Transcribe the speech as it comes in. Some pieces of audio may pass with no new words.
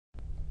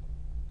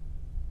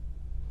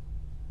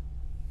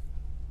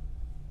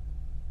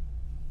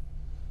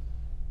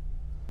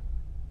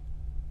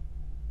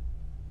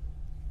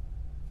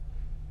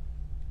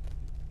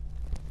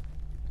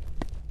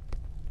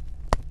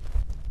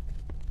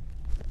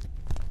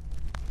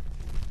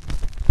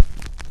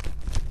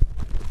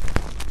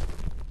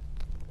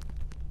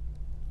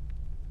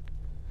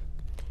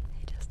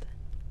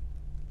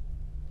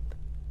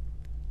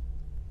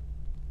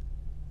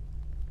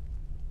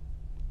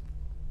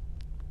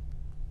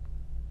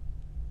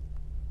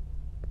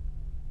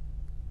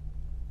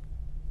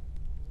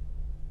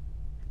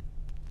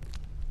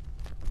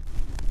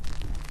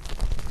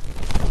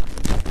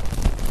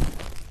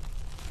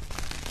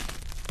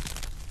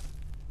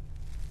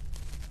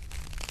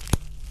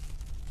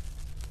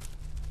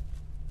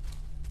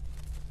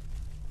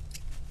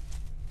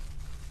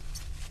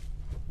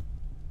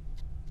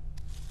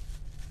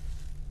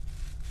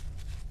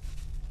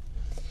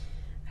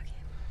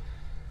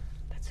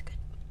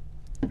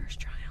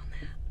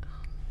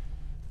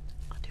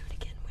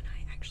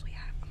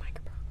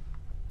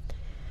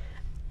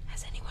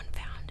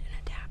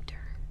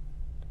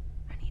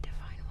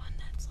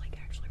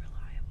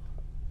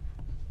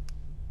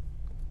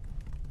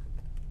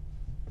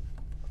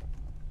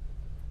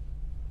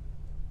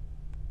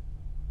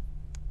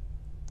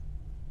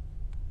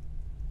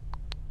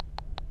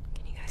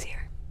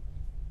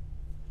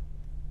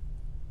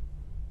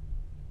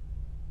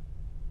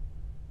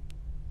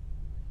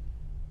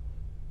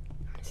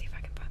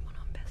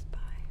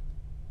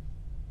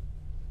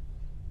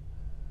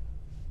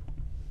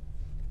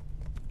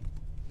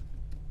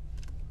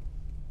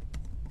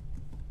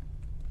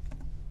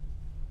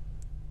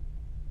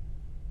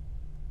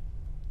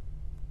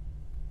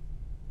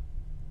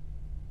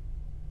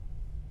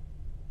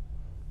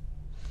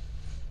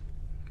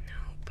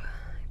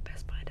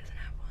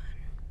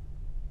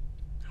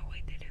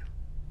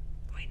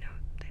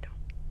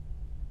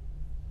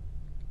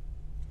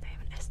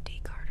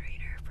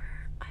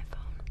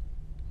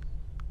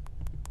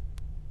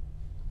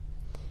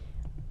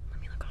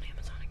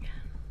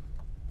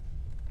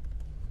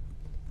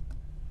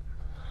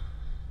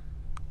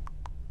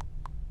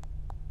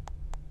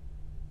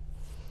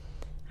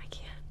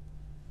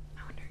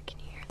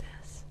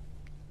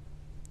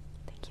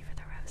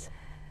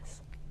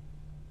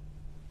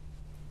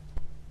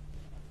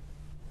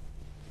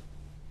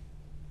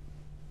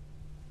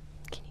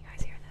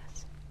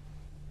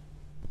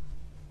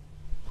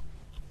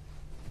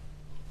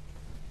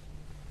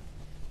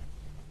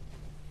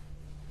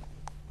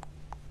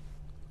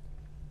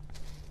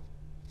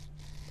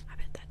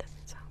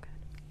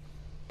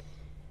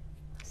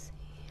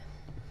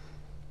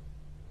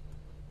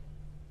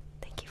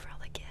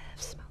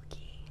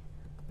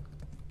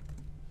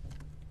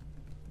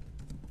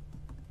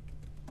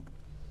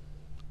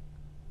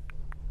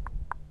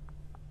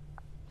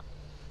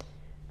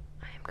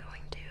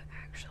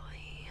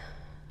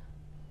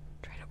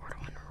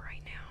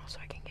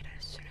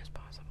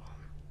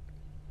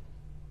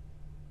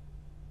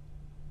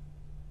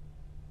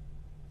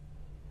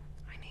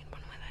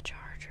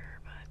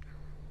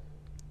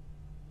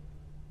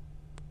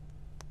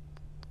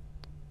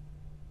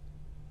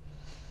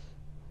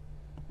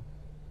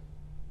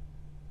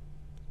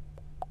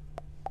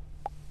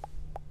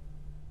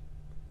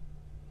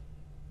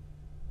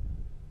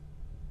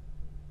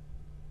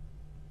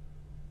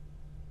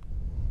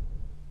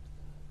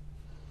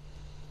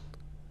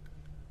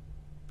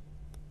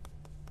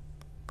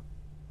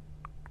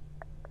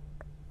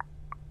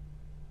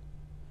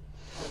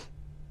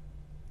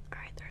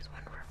There's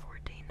one for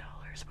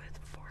 $14 with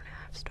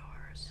 4.5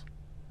 stars.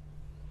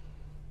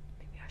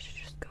 Maybe I should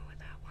just go with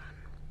that one.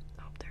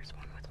 Oh, there's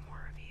one with more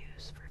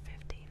reviews for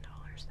 $15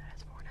 that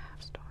has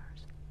 4.5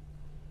 stars.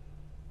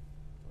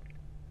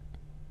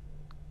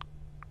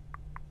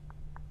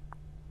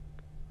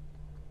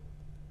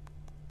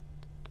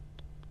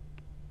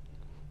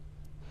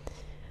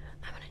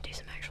 I'm gonna do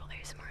some actual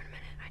ASMR in a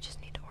minute. I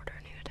just need to order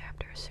a new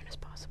adapter as soon as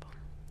possible.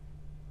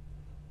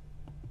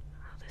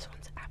 Oh, this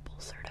one's Apple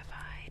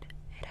certified.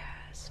 It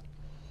has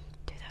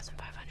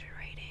 2,500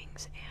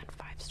 ratings and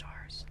 5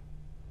 stars.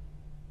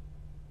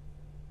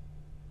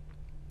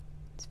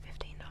 It's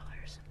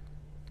 $15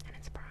 and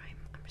it's Prime.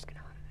 I'm just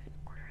gonna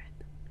order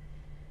it.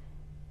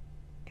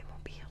 It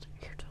won't be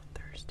here till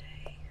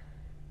Thursday.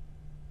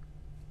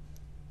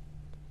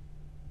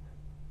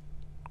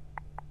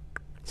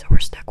 So we're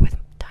stuck with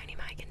Tiny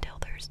Mic until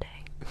Thursday.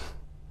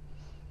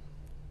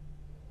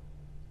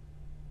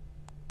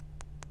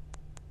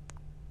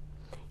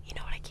 You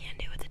know what I can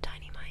do with the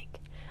Tiny Mic?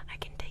 I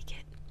can take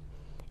it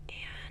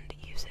and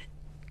use it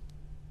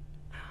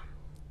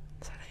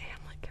so that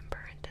Hamlet can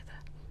purr into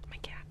my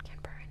cat can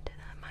purr into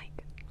the mic.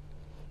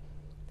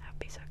 That would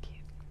be so cute.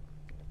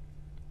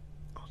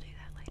 I'll do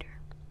that later.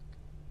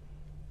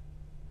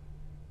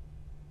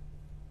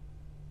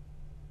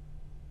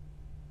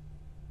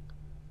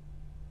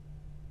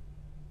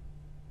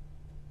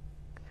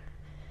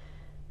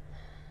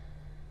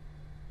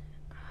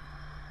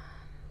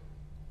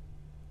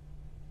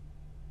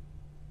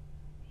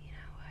 You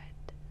know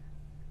what?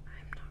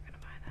 I'm not gonna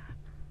buy that.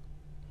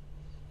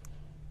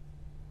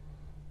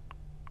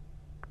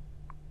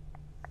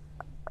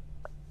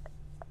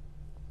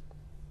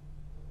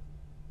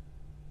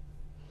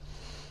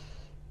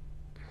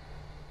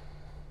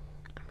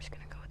 I'm just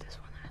gonna go with this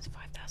one that has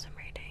 5,000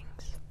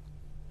 ratings.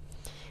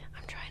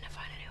 I'm trying to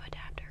find a new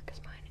adapter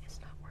because mine is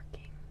not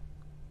working.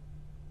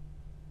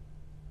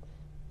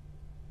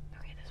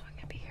 Okay, this one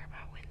can be here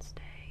by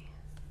Wednesday.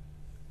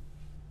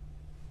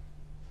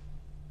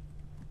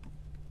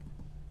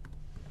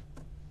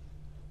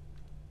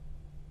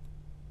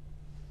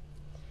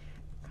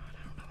 God,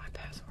 I don't know my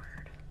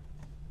password.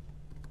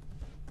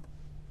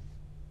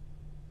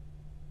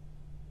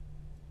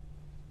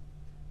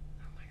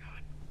 Oh my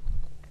God.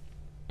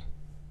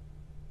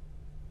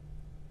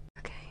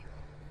 Okay.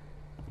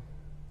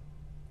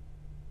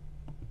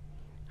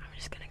 I'm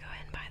just gonna go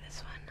ahead and buy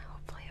this one.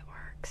 Hopefully it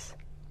works.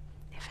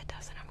 If it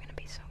doesn't, I'm gonna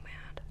be so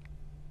mad.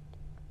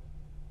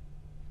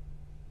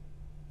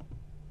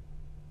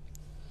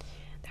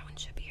 That one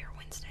should be here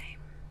Wednesday.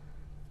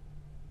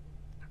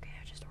 Okay,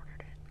 I just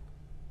ordered it.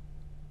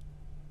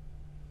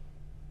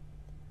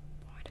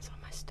 Why does all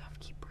my stuff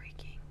keep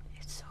breaking?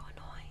 It's so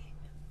annoying.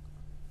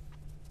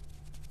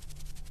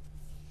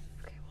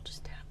 Okay, we'll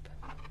just tap.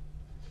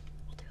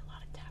 We'll do a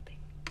lot of tapping.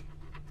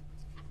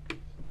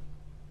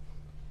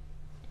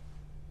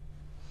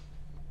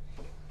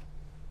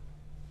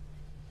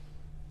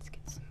 Let's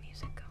get some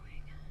music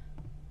going.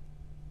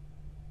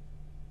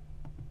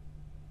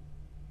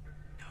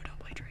 No, don't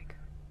play Drake.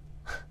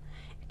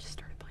 It just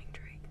started playing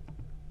Drake.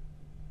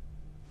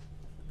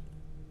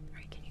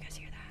 Alright, can you guys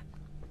hear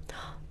that?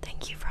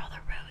 Thank you for all the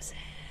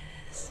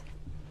roses.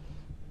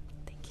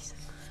 Thank you so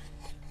much.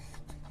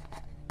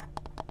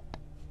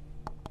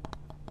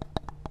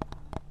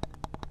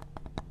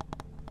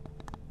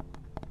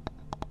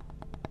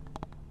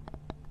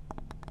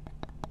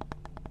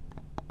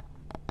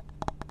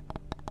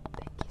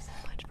 Thank you so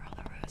much for all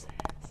the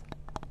roses.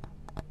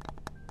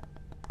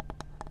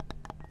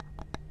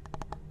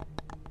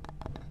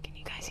 Can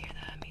you guys hear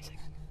the music?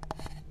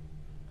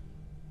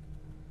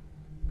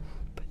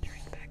 Put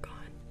Drake back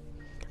on.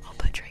 I'll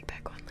put Drake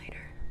back on later.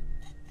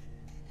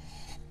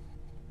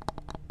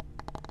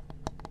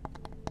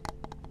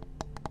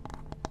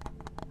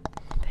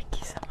 Thank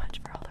you so much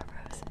for all the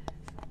roses.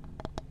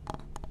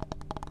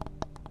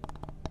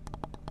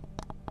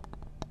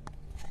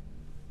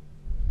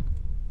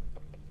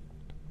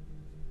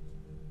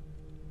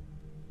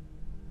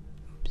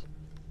 Oops.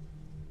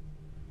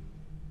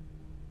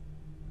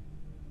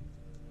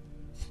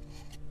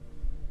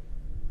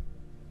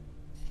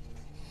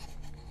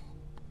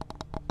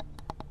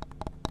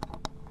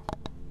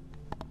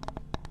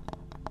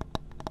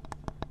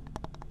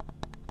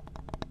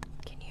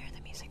 Can you hear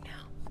the music now?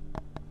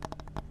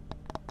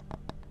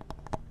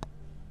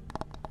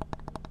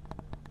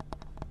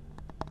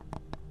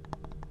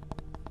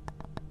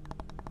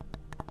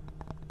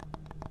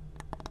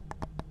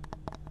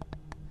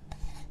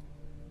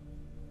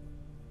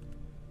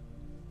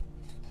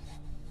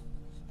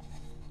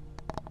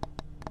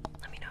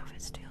 Let me know if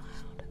it's too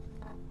loud.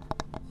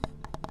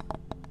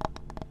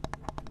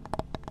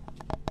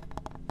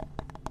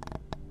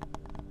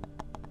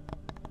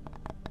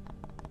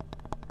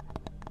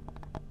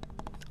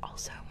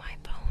 Also, my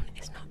phone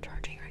is not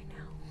charging right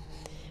now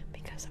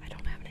because I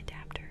don't have an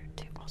adapter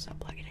to also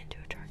plug it into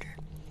a charger.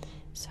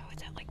 So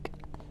it's at like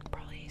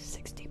probably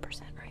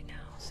 60% right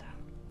now. So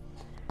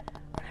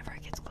whenever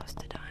it gets close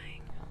to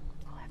dying,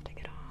 I'll have to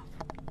get off.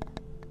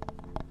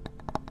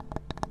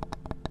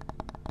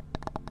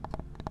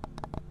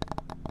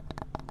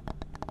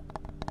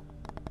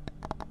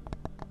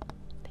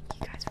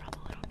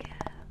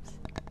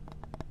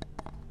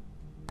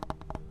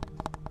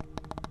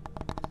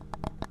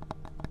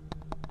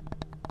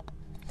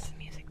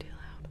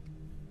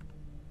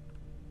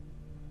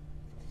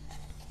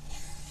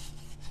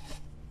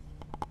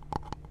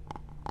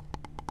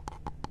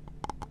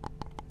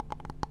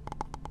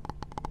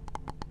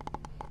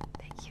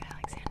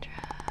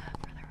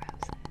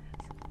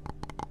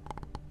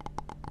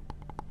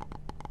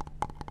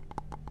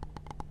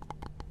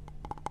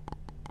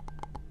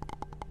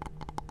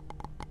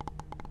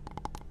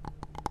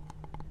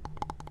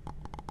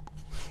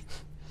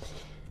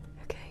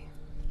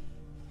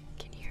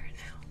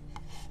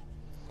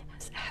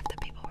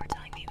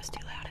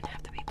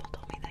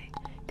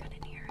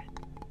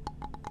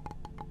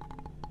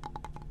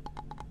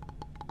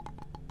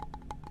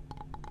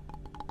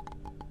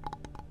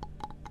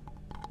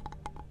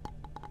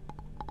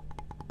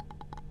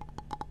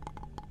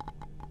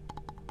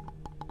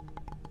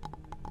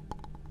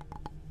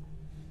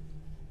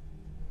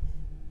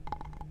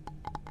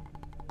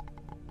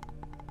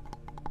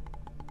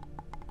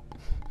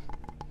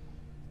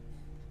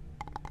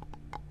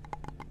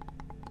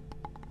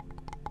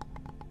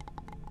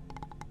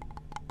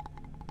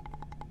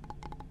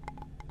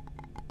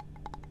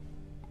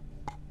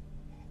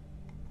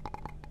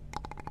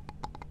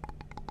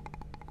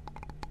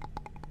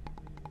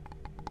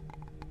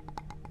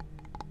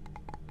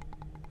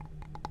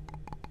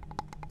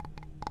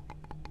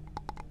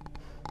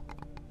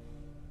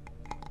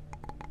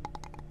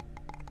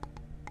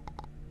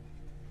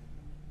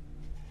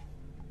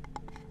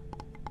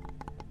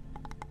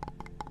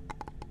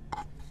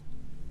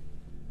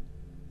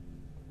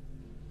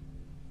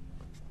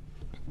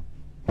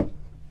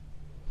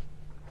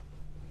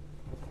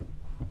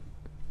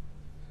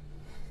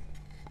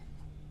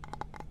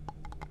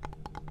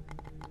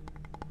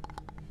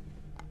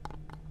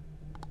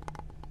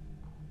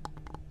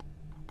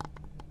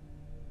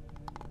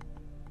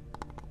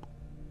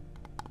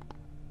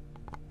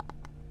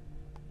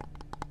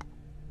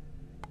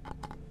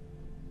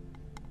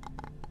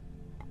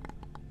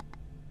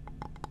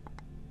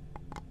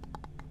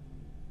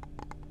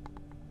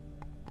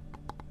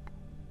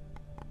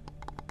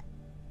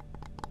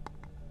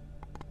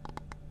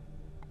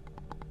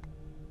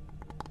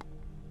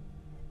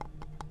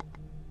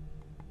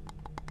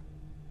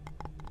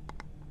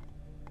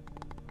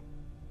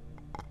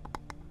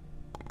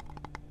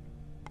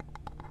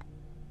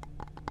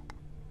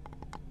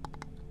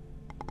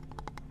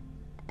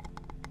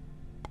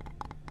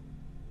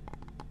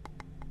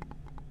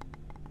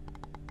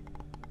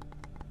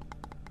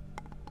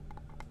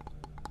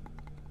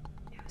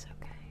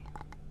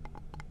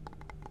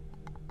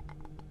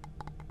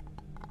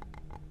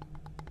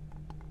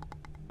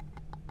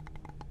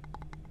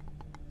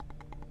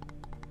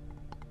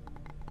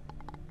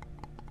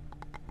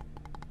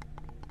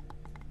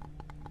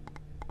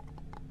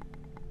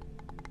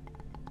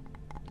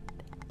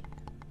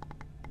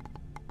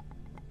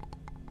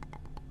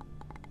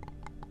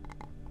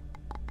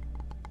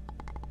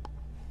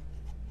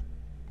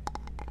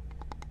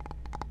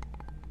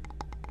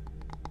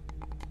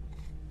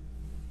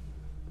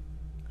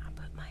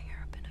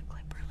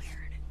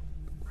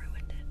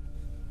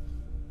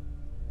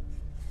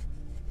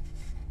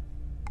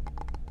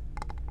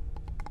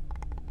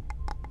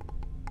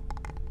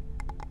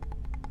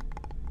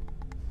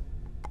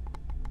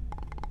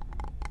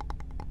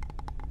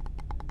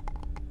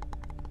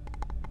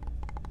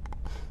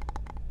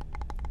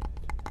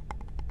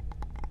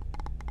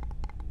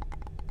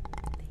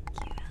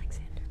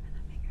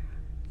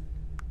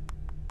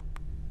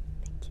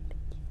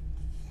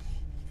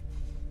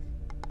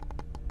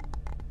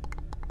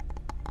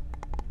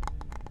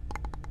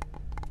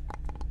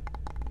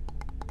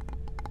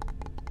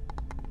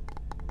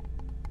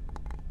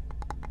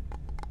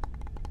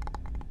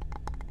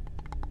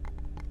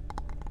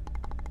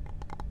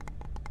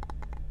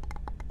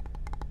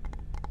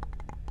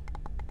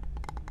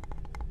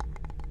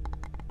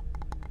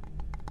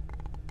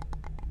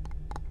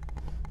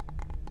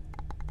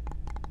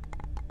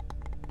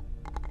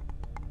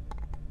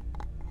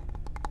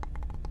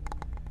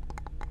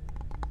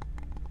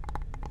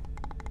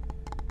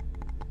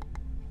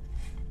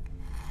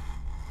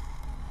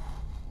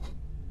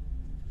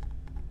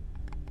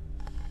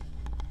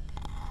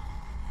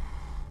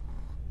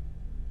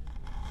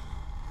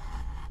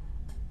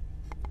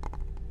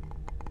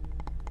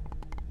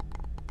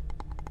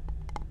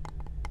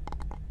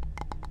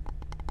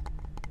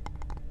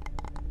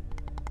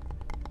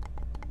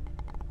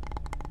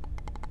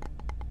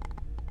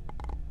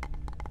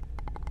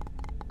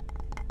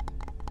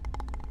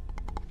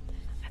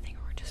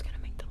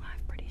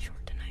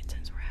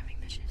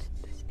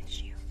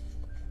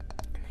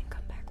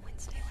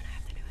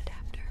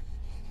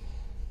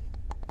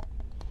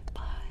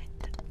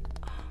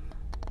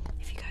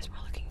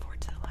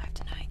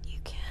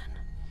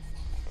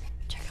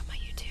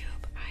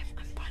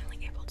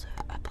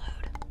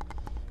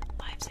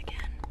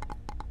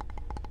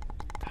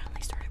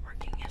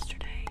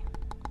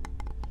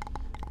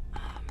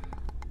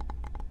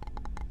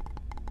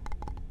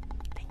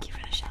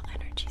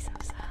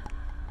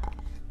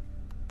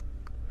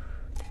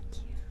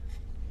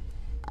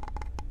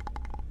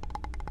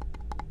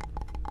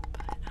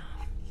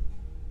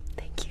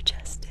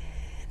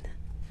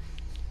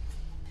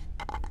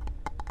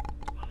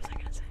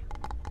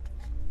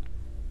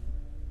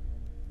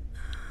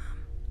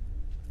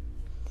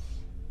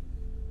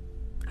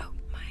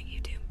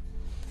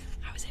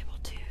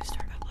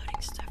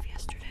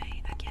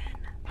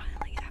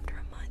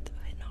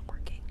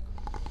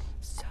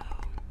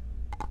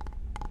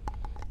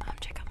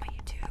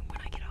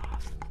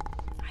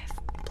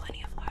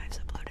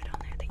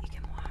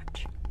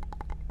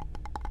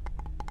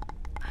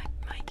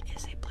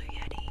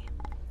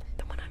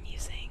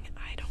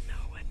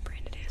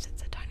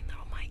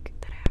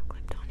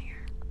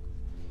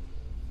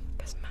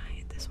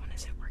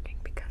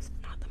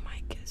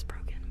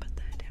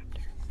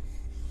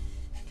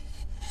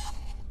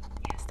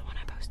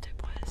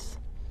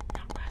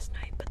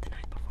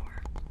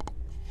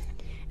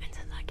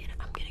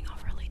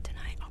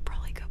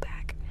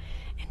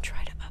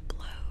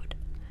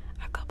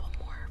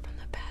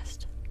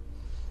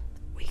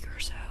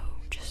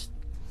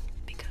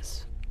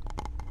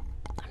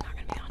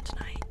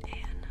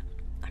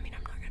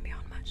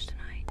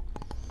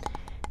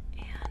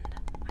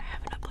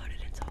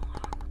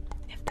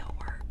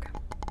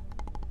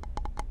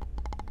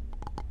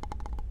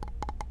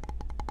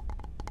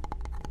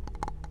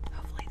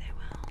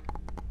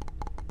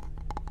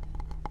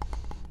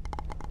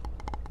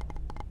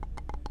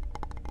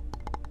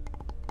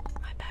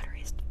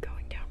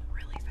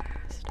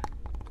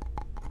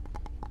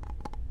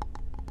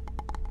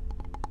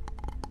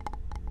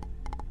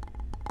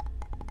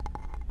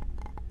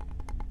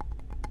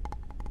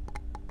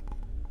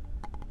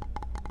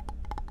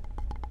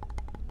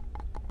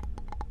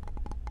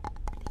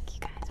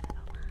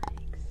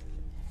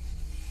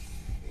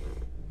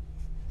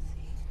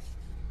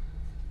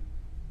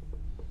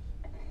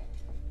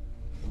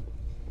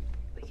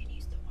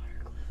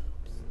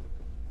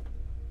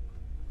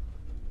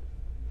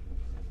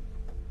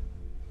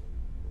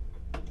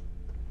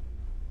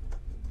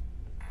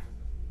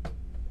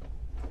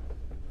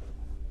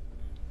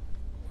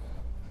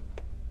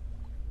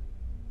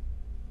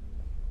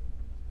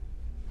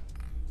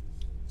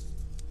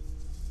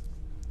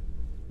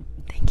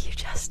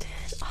 Justin.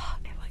 Oh,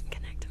 it wouldn't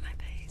connect to my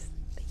face.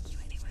 Thank you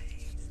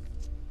anyways.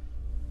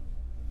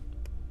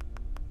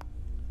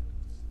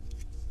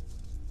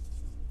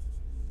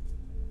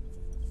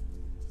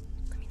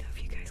 Let me know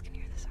if you guys can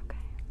hear this okay.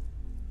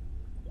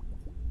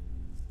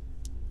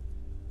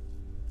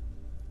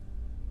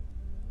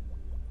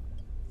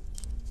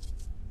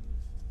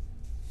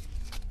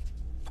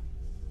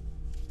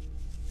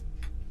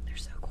 They're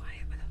so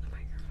quiet without the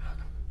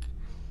microphone.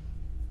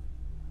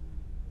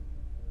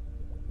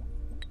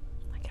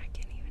 Like I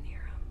can't even hear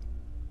them.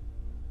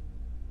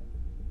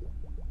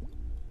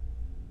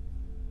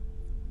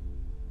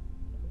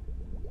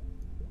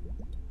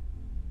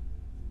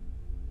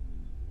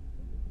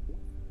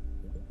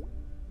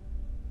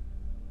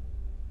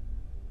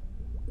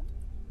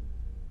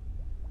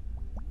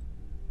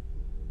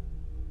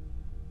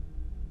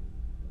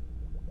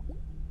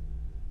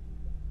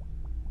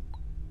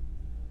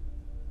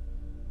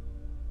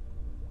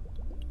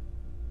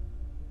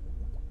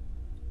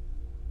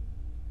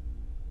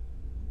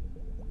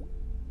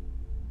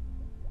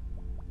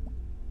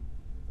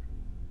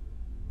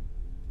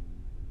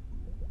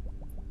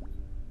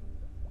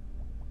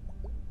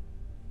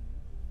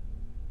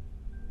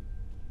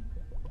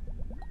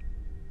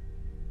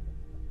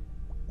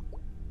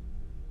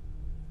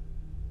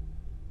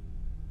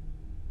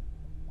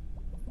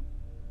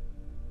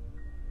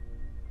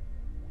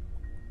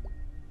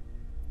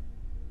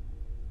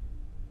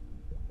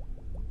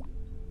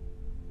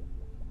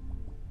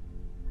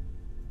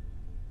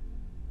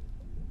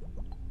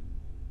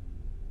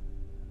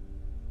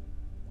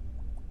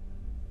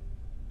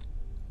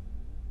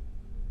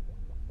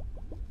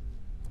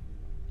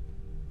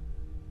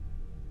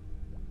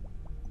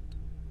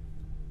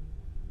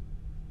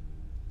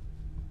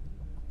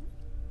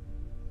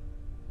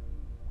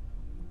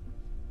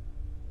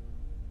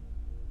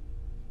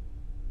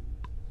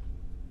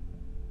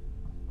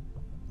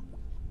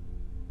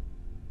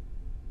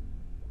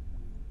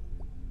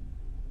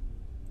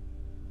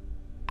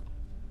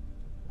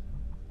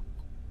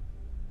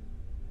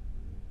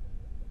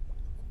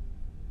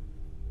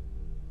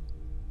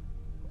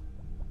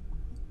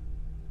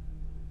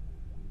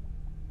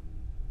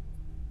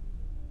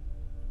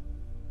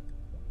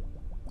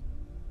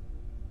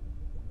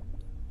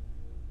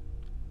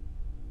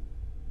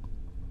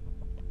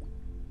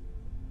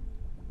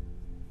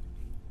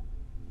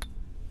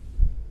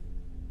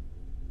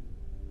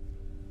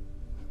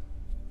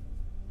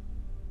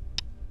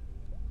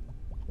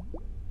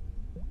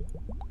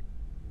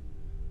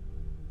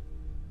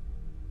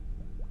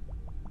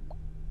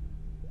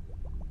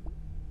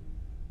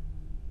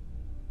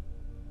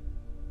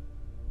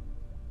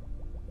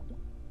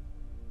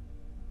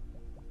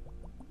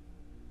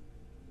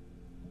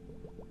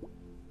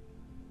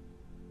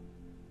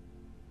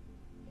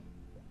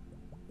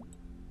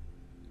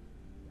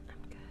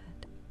 I'm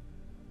good.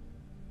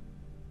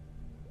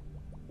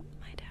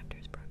 My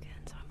adapter's broken,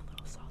 so I'm a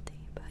little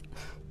salty, but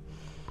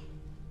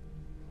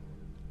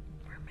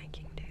we're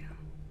making do.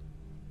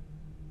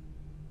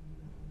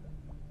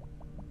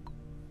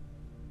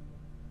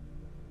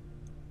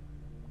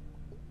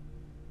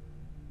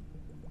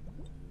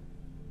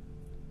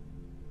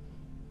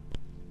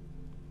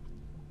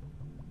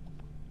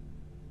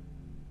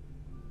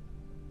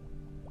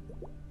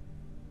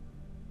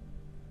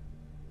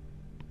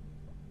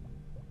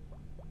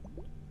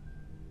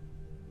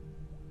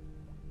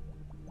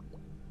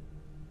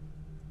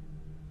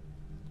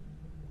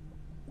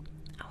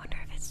 I wonder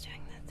if it's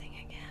doing the thing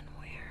again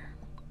where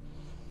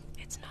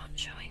it's not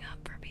showing up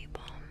for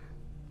people.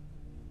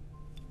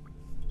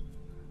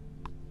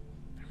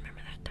 I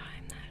remember that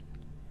time that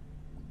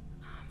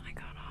I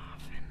got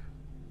off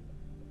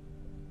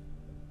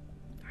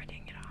or I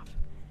didn't get off.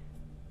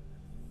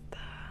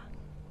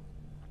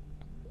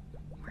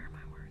 Where are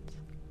my words?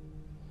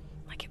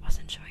 Like it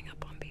wasn't showing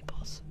up on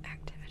people's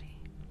activity.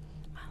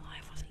 My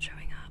life wasn't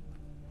showing up.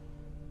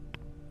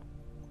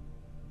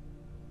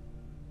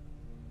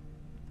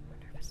 I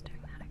wonder if it's doing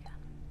that again.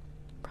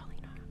 Probably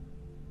not.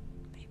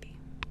 Maybe.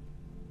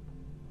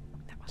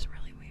 That was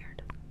really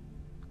weird.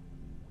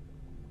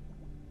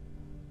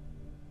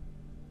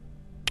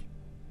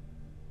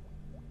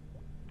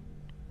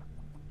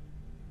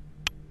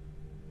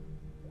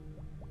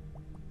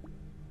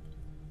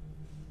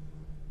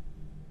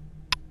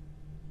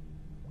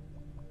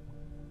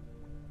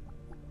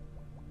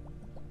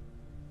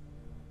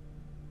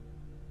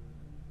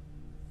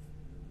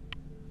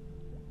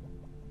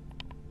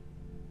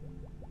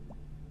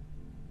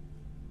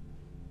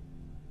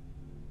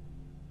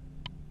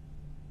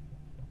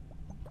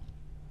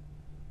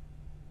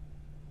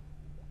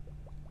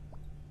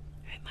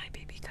 It might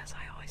be because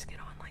I always get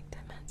on like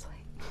 10 minutes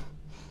late.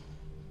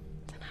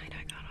 Tonight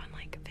I got on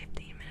like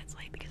 15 minutes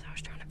late because I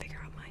was trying to figure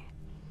out my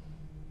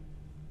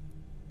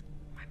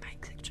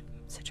mic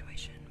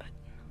situation, but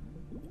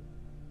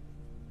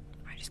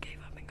I just gave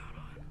up and got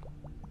on.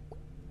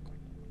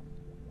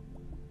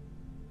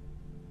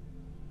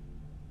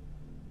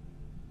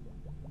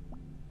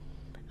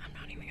 I'm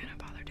not even gonna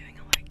bother doing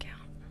a leg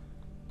count.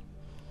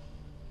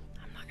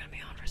 I'm not gonna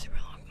be on for super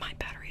long. My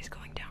battery is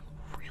going down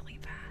really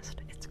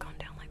fast.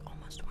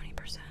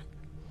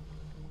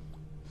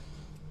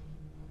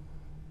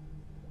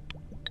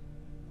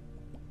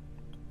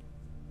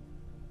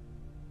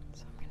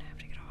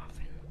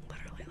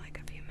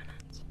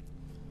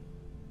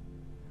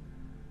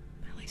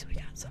 least we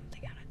got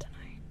something out of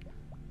tonight.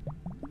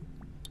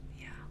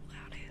 Yeah,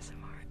 loud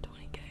ASMR at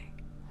 20K.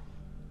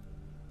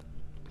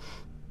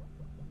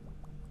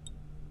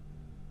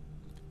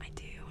 I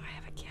do. I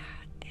have a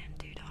cat and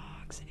 2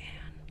 dogs,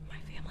 and my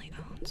family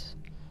owns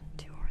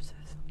 2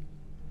 horses.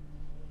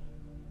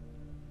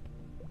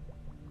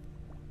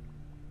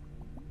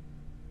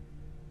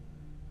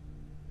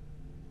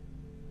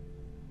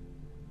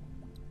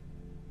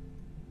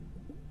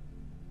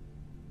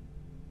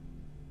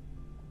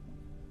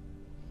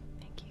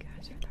 Thank you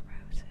guys for the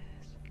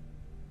roses.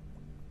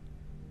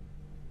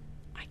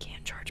 I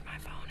can't charge my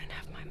phone and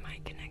have my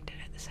mic connected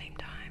at the same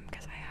time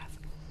because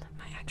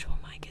my actual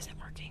mic isn't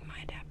working,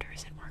 my adapter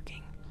isn't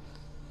working.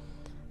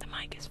 The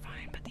mic is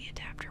fine, but the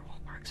adapter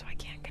won't work, so I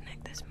can't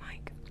connect this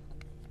mic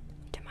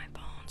to my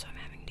phone, so I'm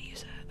having to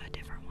use a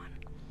different one.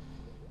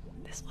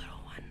 This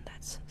little one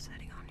that's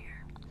sitting on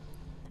here.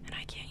 And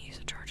I can't use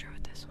a charger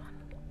with this one.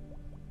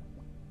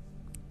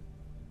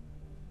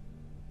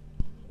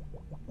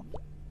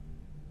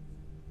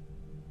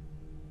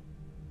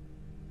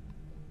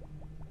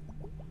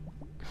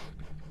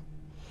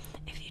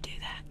 If you do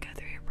that, go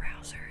through your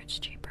browser. It's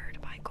cheaper to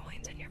buy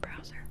coins in your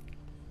browser.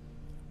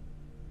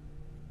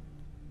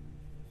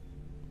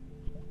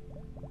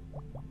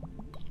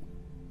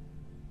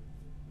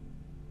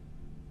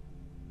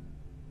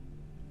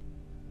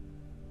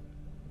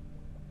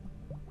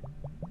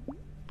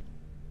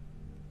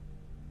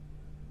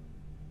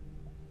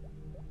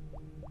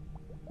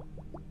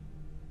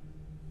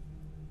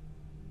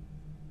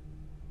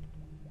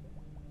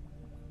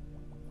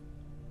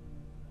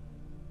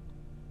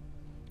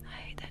 I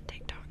hate that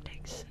TikTok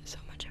takes so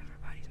much of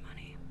everybody's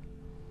money.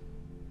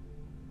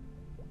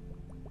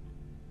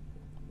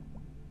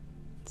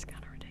 It's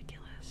kind of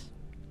ridiculous.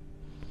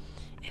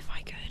 If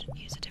I could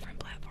use a different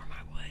platform,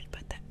 I would,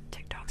 but that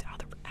TikTok's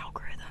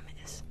algorithm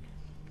is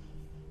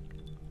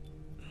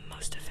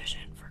most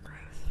efficient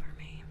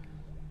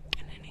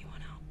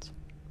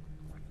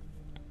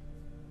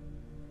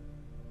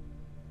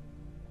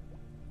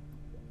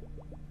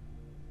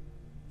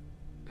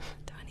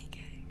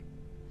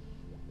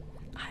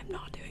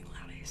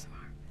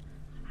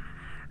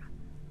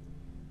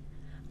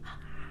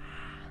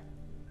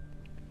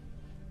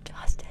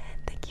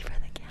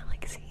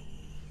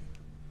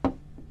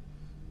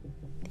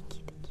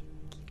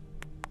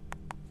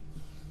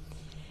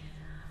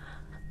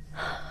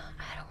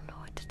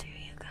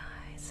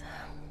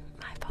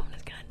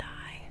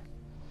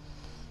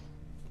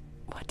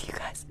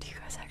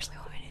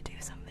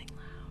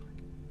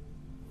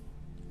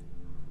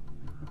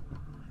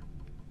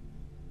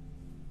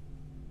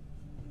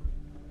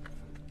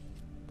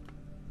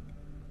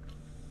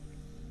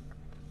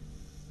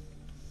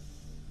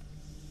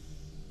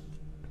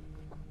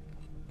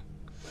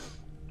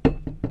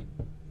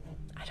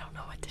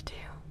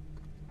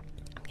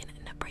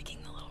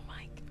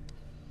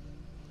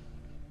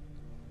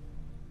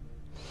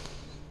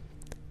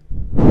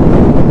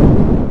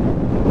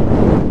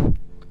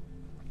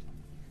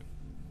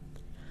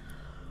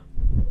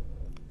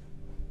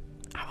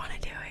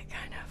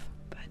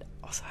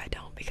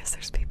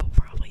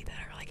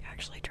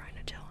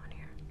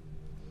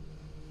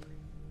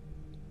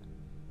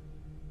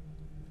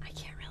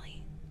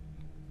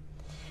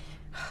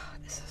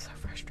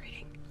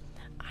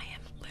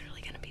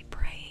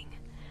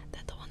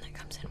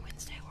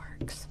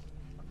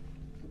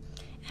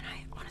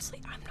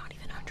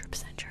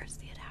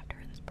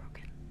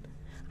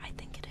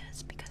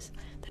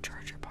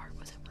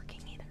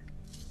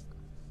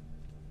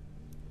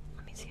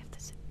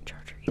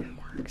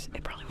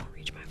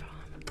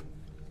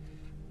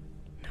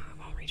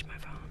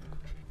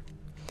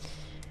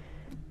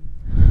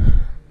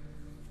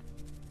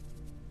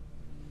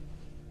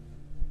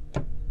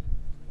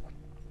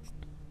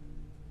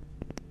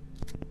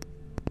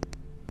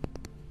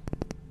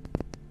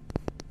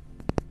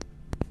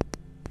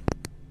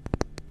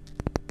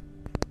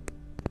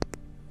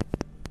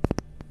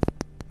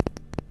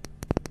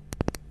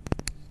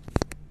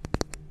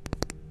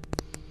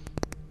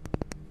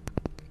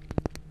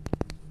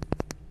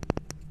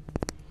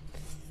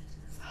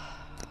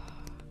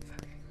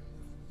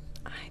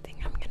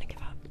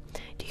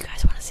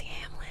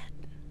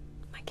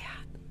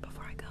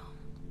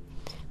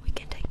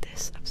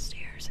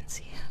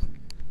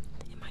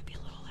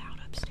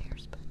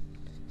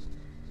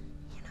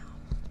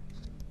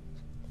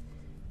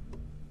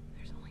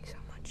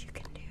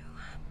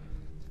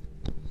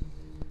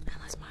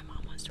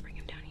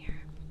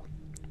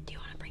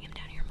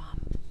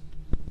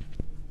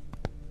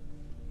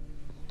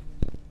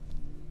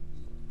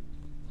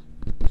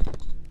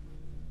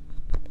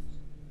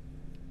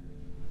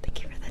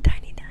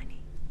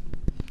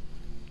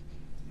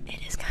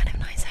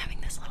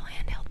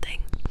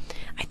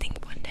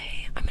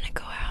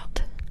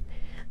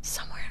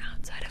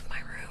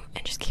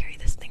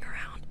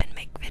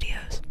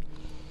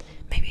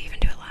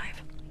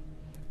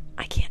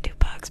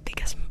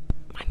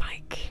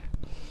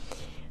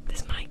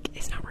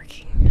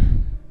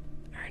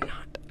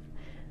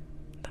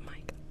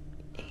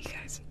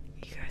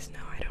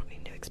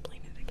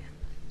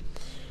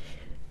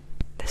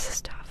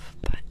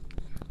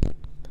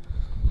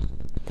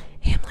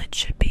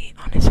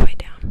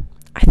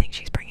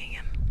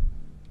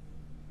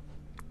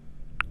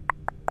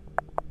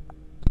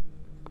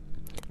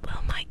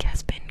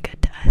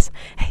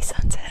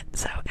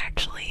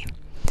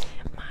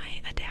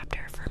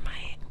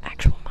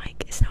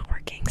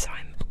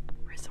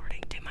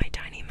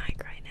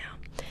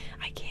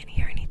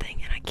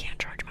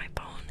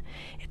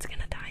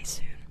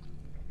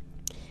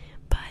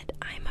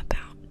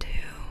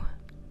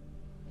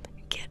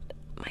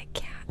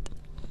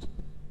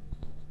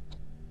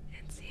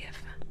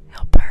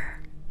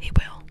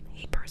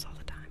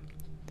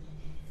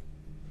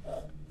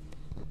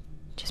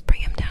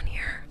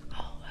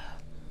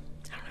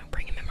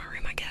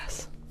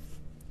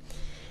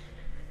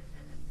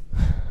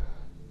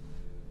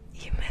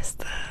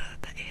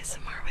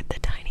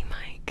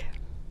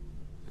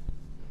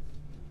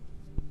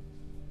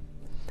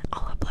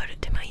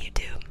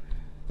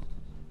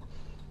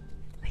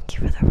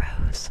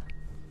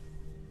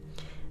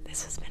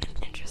this has been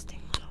an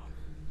interesting little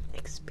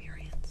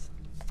experience.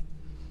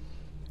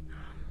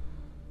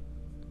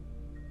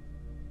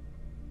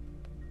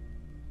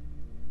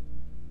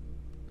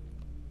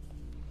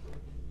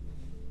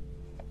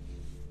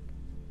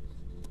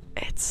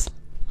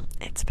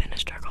 It's been a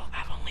struggle.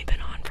 I've only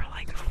been on for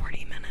like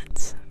 40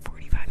 minutes,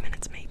 45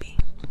 minutes maybe.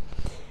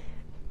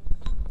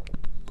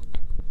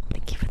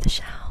 Thank you for the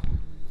shout.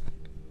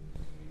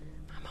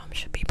 My mom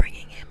should be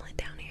bringing Hamlet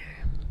down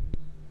here.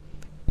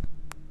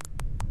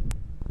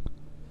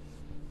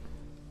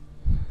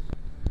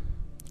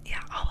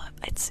 Yeah,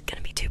 it's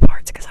gonna be 2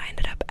 parts because I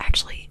ended up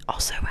actually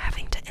also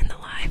having to end the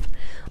live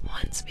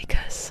once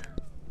because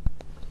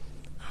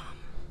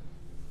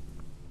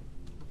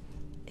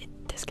it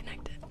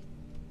disconnected.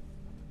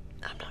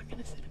 I'm not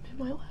gonna sit him in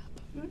my lap.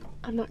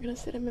 I'm not gonna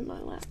sit him in my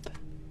lap.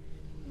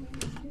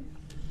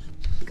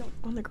 Go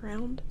on the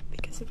ground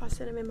because if I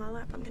sit him in my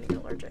lap, I'm gonna get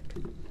allergic.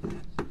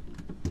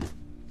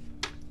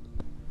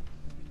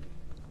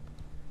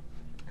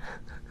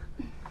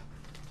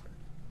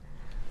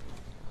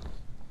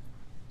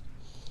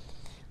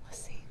 Let's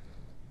see.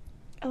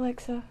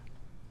 Alexa,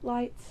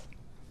 lights.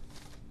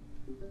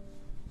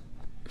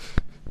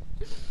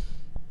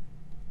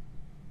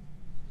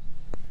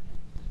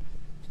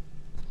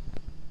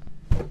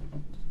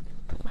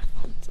 Put my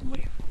phone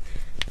somewhere.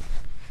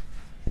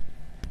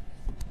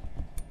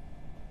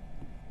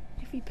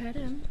 If you pet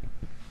him,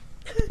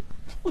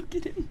 look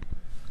at him.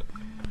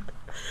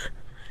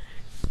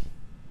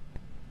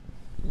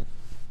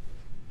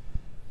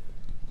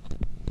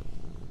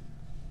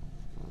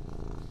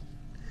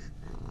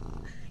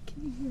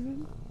 Can you hear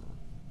him?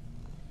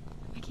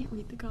 I can't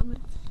read the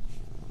comments.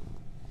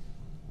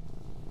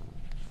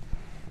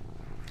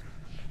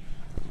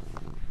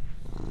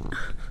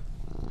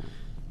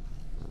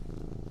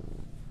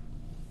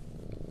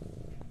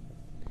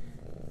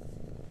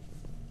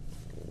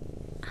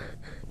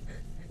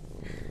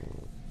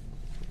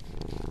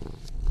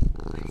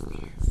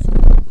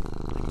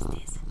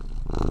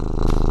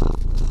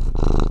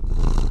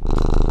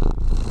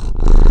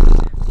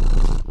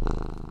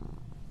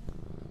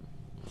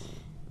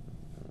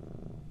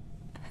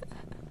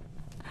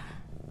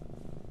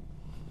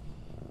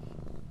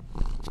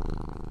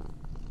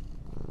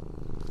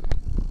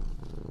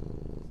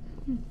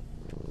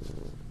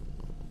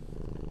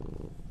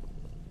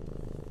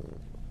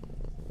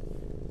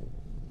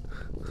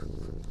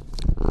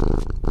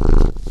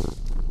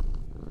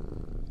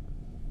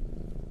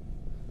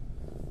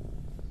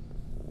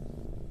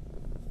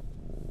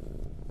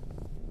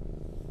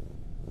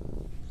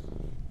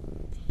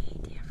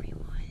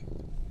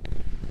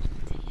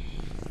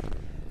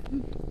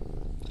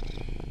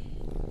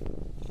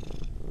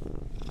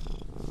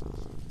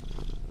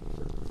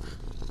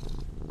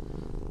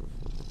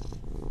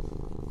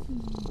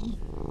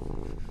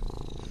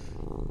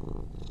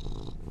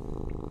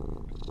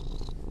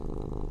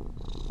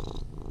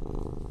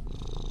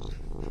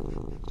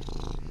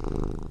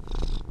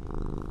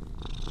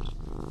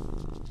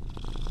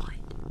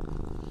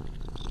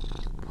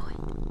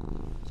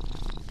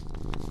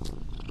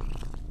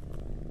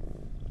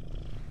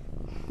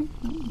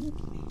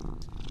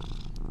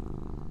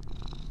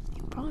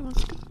 He probably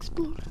wants to go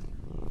explore.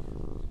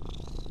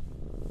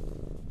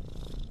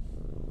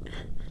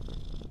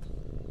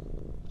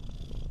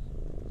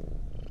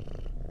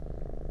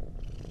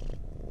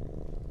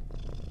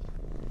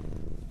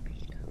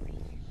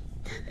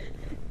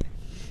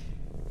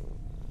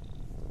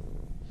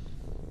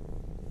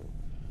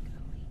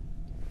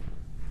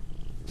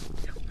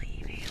 Don't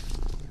leave him.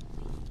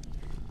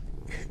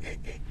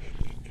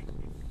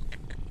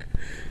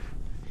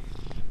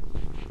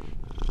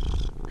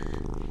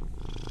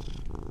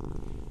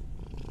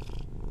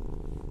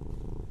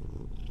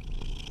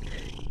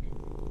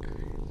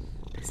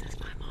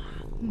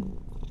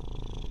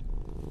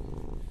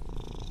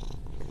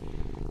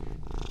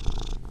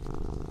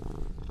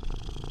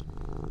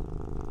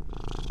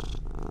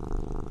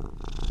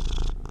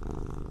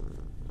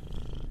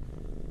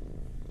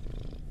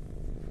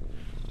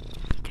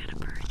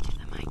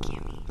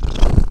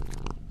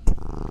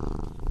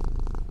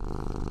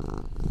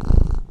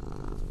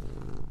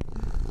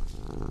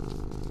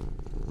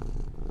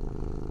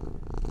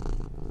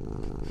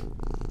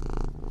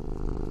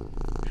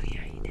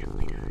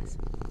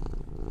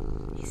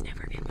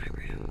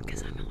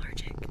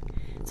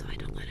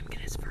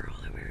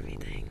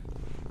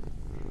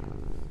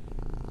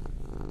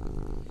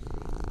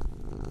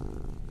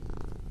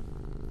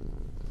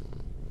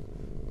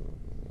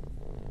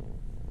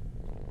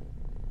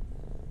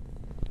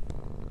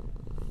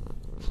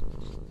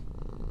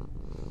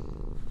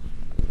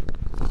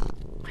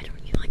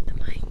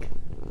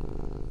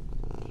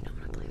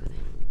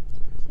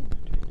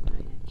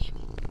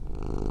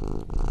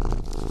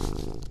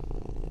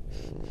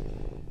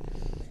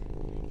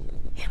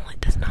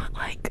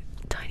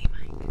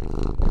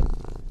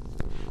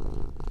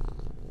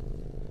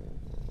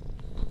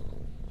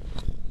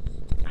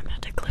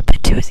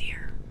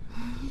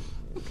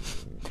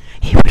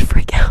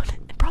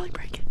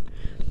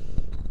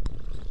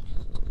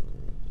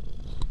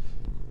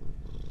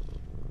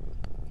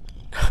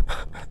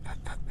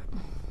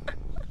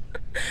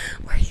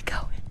 Where are you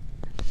going?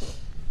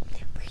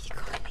 Where are you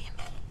going, Mammy?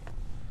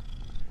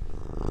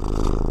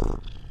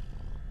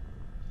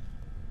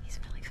 He's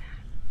really fat.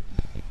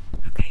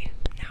 Okay,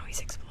 now he's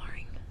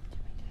exploring.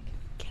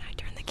 Can I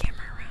turn the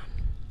camera around?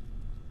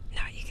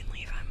 No, you can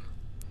leave him.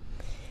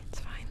 It's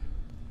fine.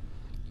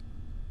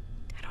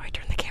 How do I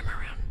turn the camera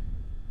around?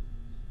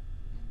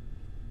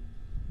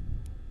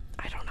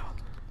 I don't know.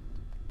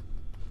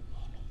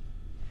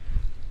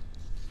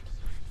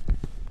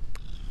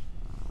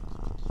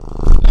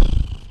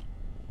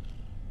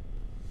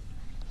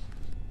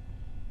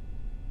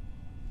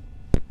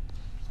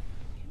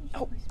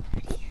 Oh.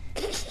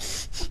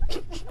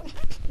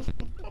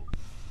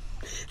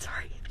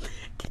 Sorry.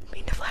 Didn't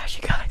mean to flash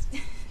you guys.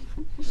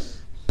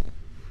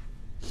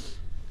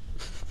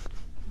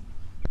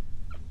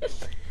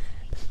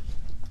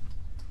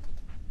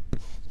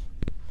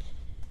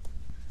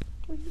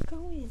 Where are you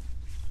going?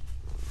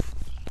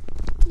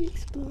 Are you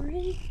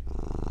exploring?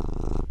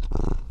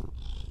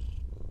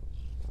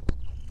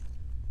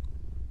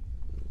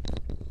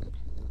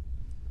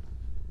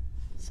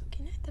 He's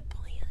looking at the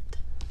plant.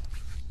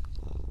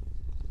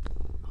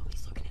 Oh,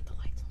 he's looking at the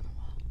lights on the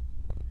wall.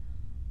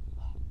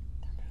 Oh,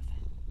 they're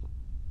moving.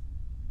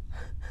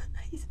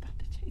 He's about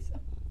to chase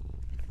them.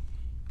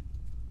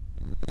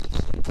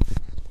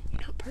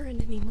 You're not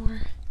purring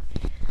anymore.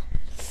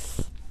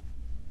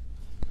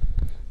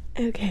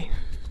 Okay.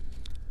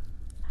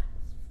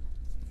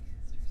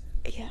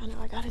 Yeah, I know,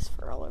 I got his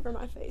fur all over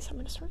my face. I'm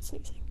gonna start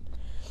sneezing.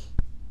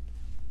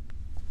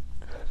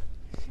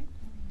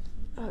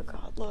 Oh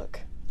god,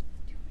 look.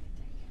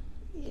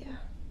 Yeah.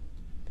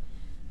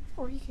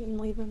 Or you can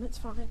leave him, it's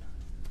fine.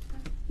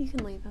 You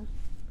can leave him.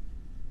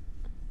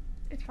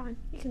 It's fine,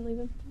 you can leave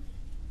him.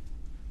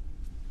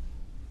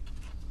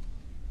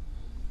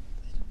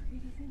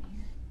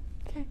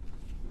 Okay.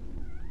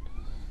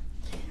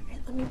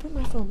 Alright, let me put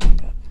my phone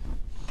back up.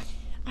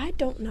 I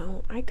don't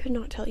know. I could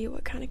not tell you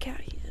what kind of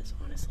cat he is,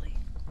 honestly.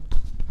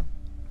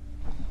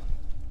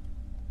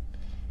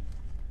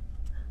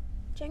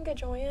 Jenga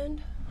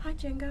joined. Hi,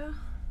 Jenga.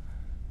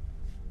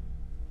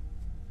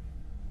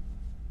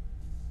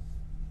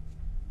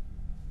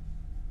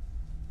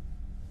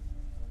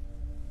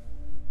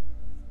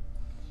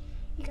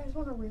 You guys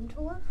want a room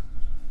tour?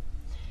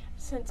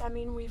 Since, I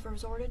mean, we've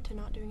resorted to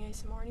not doing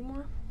ASMR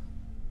anymore.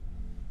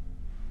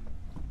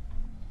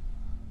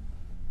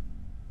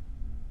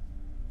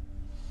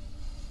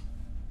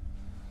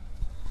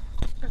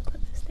 I'll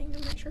clip this thing to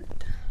my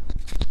shirt.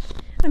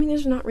 I mean,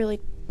 there's not really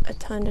a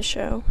ton to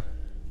show.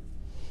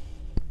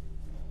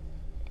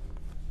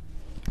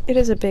 It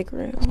is a big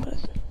room,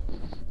 but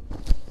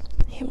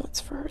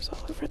Hamlet's fur is all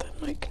over the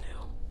mic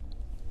now.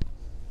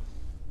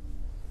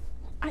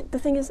 The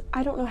thing is,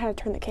 I don't know how to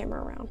turn the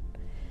camera around.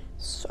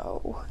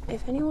 So,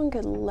 if anyone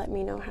could let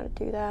me know how to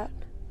do that.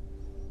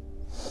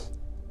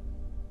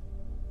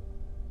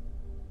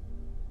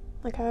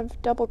 Like, I've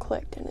double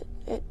clicked and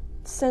it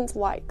sends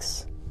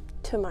likes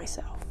to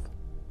myself.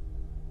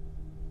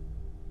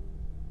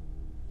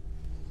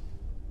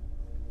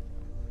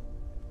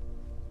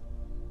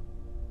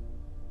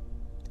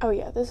 Oh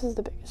yeah, this is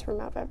the biggest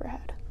room I've ever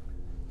had.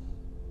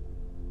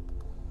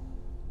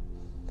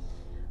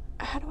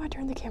 How do I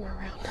turn the camera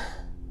around?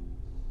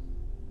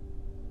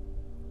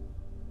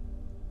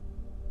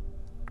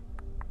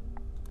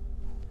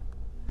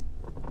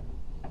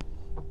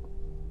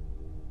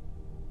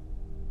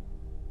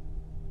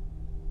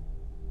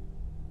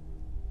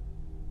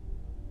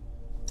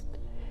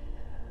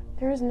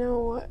 There is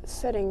no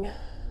setting.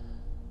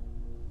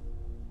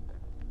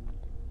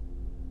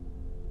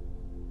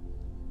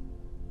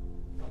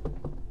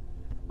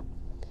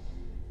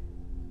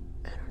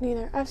 I don't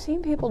either. I've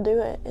seen people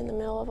do it in the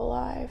middle of a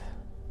live.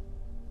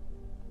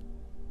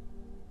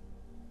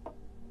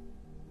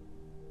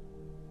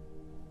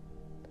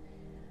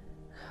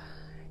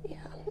 Yeah,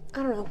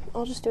 I don't know.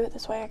 I'll just do it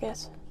this way, I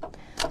guess.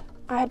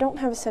 I don't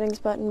have a settings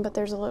button, but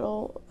there's a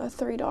little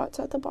 3 dots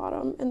at the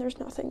bottom, and there's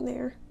nothing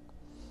there.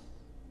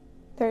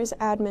 There's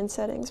admin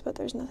settings, but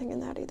there's nothing in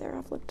that either.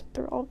 I've looked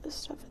through all this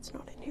stuff. It's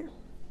not in here.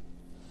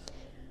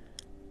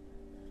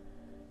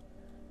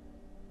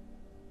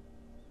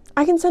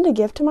 I can send a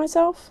gift to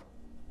myself?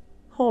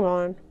 Hold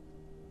on.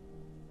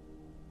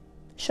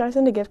 Should I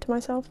send a gift to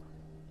myself?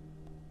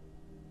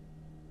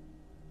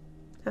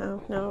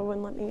 Oh, no, it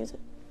wouldn't let me use it.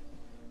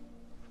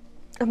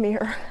 A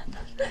mirror.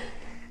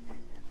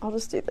 I'll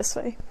just do it this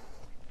way.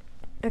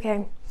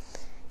 Okay,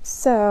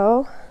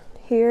 so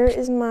here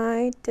is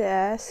my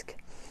desk.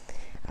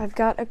 I've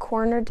got a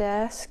corner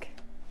desk.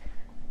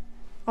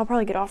 I'll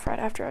probably get off right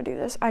after I do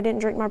this. I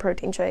didn't drink my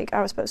protein shake.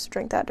 I was supposed to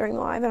drink that during the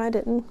live and I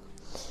didn't.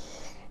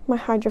 My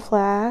Hydro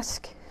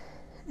Flask.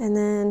 And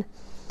then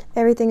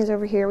everything is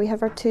over here. We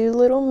have our 2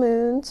 little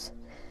moons.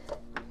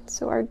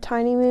 So our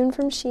tiny moon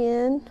from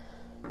Shein.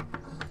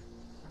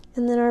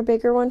 And then our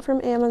bigger one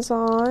from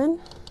Amazon.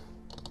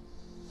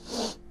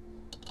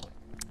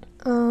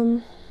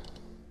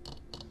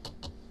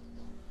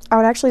 I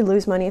would actually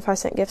lose money if I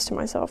sent gifts to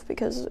myself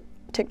because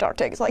TikTok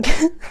takes like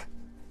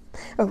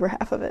over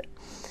half of it.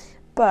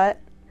 But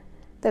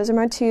Those are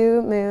my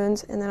 2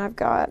 moons, and then I've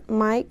got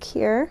Mike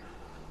here,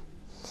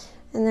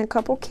 and then a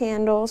couple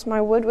candles. My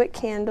woodwick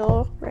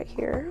candle right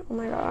here. Oh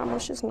my god, I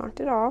almost just knocked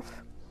it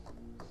off.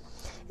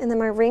 And then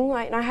my ring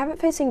light, and I have it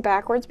facing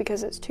backwards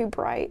because it's too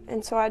bright,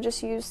 and so I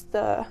just use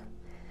the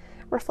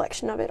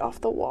reflection of it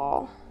off the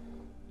wall.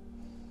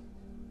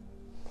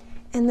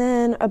 And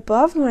then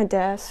above my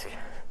desk,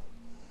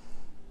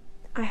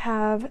 I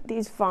have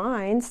these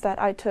vines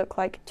that I took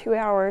like 2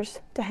 hours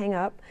to hang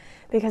up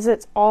because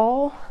it's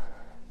all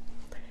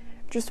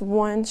just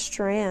one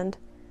strand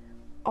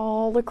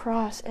all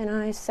across, and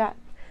I sat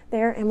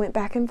there and went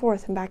back and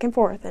forth and back and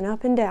forth and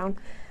up and down,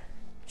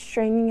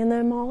 stringing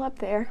them all up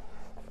there.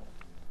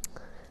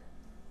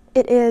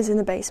 It is in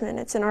the basement.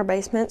 It's in our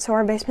basement. So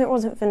our basement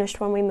wasn't finished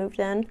when we moved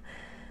in,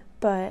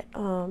 but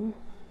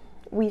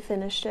we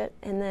finished it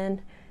and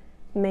then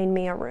made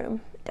me a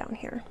room down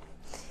here.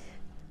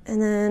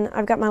 And then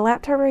I've got my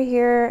laptop right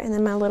here, and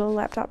then my little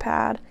laptop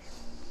pad.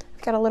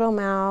 I've got a little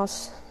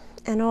mouse,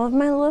 and all of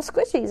my little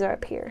squishies are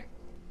up here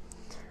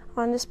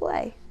on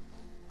display,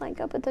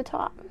 like up at the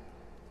top.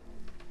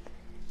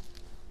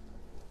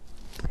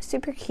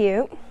 Super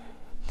cute.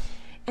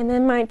 And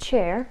then my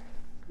chair,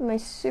 my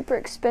super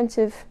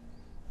expensive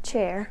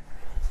chair.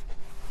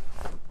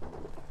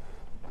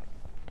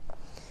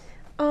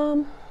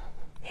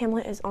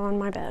 Hamlet is on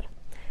my bed.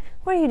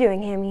 What are you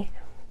doing, Hammy?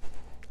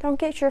 Don't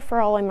get your fur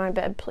all in my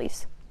bed,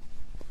 please.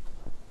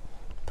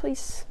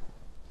 Please.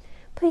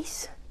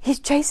 Please. He's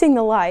chasing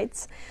the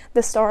lights,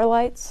 the star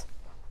lights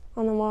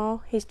on the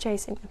wall. He's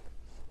chasing them.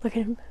 Look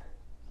at him.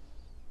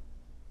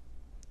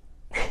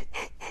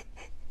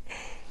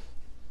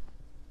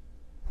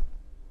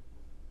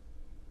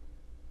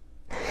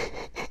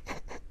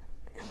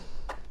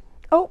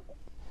 Oh,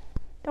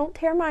 don't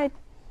tear my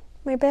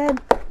bed.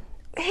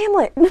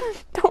 Hamlet,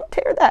 don't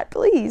tear that,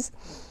 please.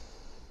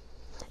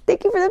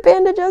 Thank you for the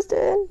panda,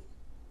 Justin.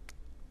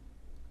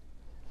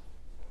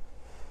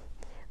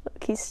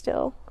 Look, he's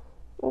still.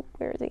 Oh,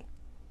 where is he?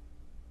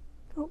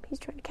 Oh, he's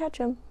trying to catch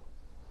him.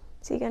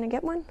 Is he gonna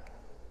get one?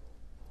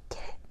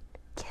 Get it.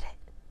 Get it.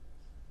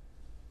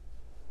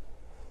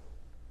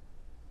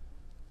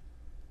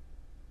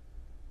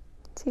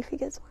 Let's see if he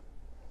gets one.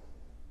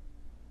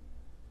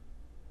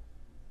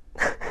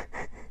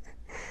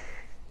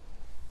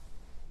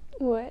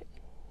 What?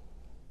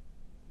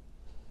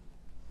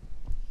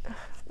 Ugh,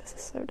 this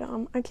is so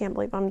dumb. I can't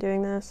believe I'm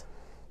doing this.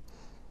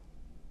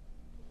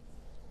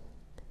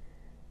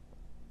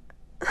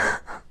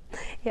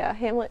 Yeah,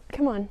 Hamlet,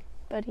 come on,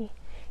 buddy.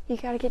 You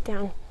gotta get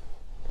down.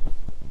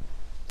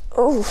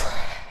 Oh,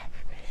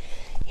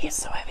 he's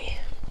so heavy.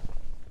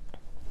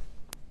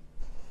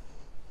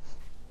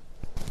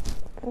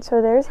 And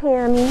so there's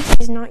Hammy.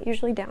 He's not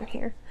usually down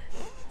here.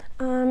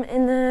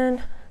 And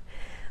then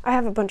I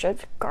have a bunch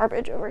of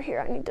garbage over here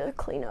I need to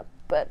clean up,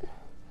 but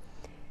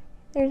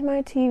there's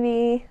my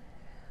TV.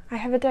 I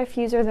have a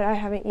diffuser that I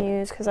haven't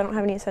used because I don't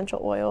have any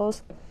essential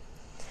oils.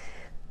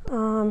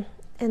 And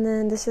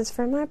then this is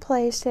from my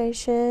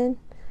PlayStation,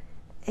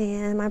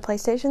 and my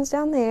PlayStation's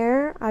down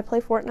there. I play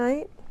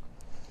Fortnite.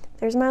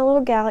 There's my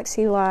little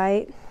galaxy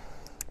light,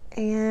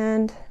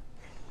 and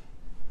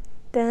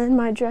then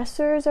my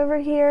dresser is over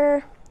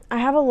here. I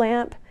have a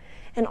lamp,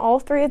 and all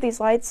 3 of these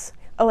lights,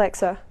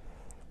 Alexa,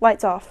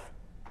 lights off.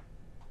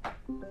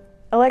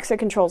 Alexa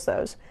controls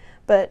those,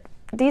 but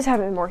these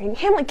haven't been working.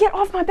 Hamlet, get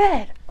off my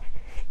bed!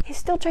 He's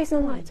still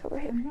chasing the lights over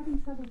here.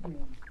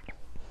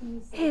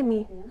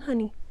 Hammy,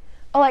 honey.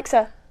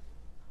 Alexa,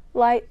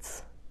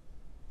 lights.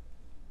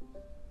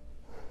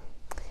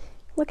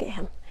 Look at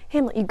him.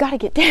 Hamlet, you gotta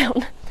get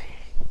down.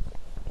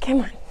 Come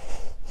on.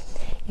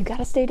 You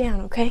gotta stay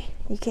down, okay?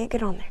 You can't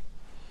get on there.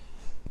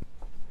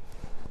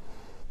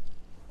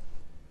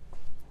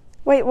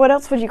 Wait, what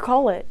else would you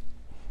call it?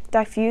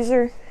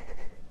 Diffuser?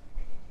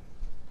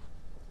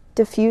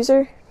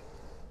 Diffuser?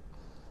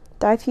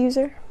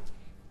 Diffuser?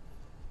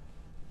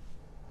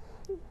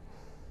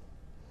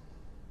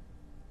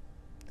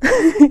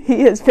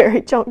 He is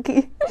very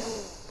chunky.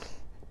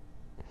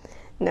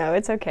 No,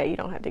 it's okay. You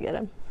don't have to get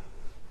him.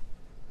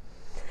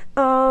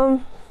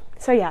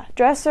 So yeah,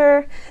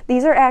 dresser.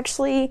 These are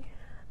actually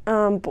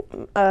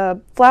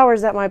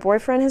flowers that my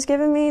boyfriend has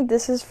given me.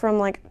 This is from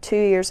like 2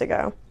 years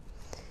ago.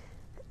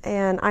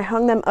 And I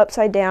hung them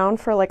upside down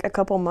for like a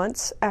couple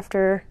months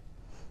after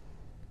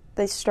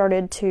they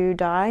started to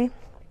die.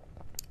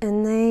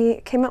 And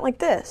they came out like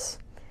this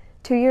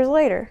 2 years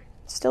later.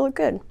 Still look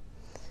good.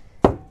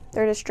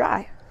 They're just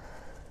dry.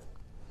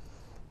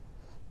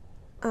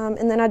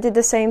 And then I did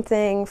the same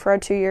thing for our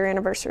 2-year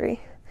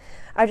anniversary.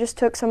 I just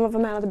took some of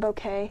them out of the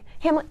bouquet.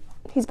 Hamlet,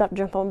 he's about to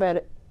jump on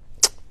bed.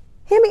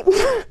 Hammy,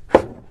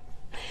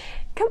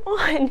 come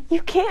on.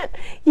 You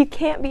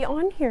can't be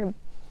on here.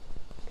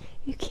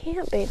 You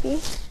can't, baby.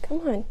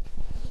 Come on.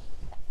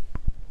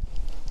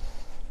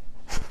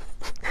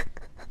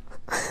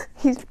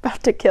 He's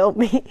about to kill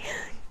me.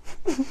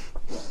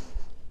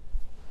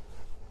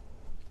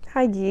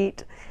 Hi,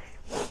 Yeet.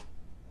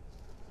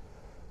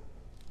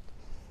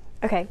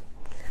 Okay.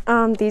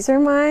 These are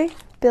my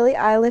Billie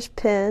Eilish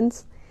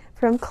pins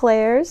from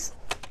Claire's.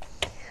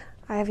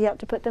 I have yet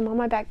to put them on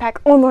my backpack.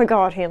 Oh my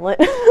god,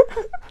 Hamlet.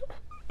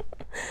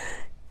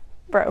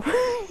 Bro,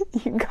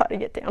 you gotta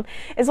get down.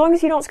 As long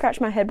as you don't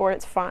scratch my headboard,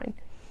 it's fine.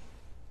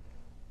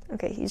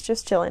 Okay, he's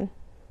just chilling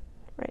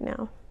right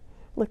now,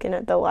 looking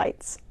at the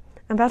lights.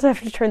 I'm about to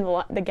have to turn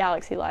the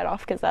galaxy light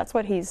off because that's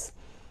what he's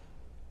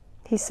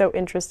so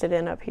interested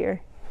in up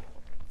here.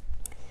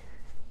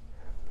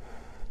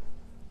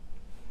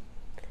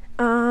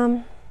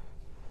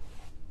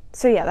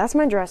 So yeah, that's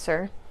my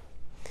dresser.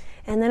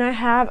 And then I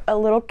have a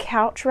little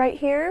couch right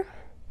here.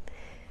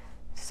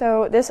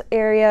 So this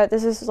area,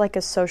 this is like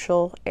a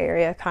social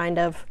area kind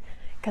of,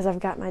 because I've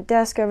got my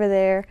desk over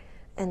there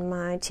and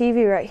my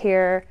TV right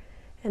here,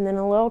 and then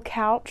a little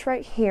couch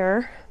right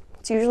here.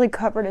 It's usually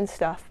covered in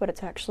stuff, but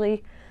it's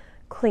actually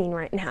clean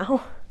right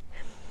now.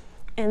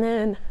 And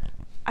then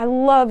I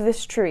love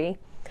this tree.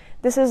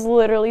 This is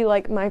literally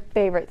like my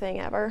favorite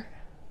thing ever.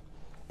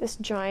 This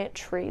giant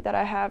tree that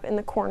I have in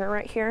the corner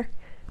right here.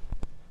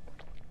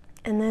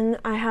 And then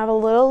I have a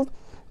little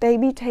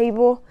baby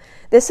table.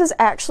 This is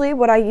actually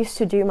what I used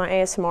to do my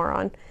ASMR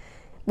on.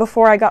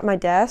 Before I got my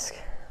desk,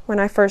 when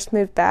I first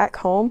moved back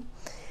home,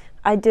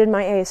 I did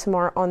my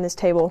ASMR on this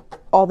table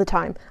all the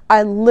time.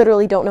 I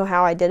literally don't know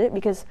how I did it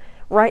because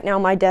right now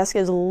my desk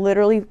is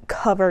literally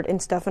covered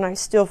in stuff and I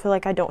still feel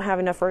like I don't have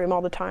enough room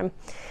all the time.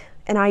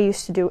 And I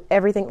used to do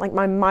everything, like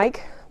my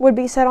mic would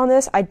be set on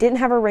this. I didn't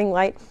have a ring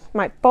light.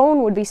 My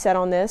phone would be set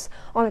on this,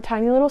 on a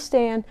tiny little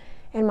stand,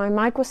 and my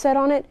mic was set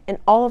on it, and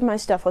all of my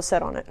stuff was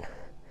set on it.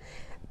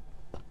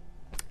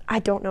 I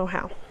don't know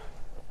how.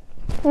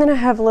 And then I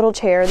have a little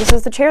chair. This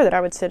is the chair that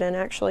I would sit in,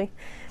 actually.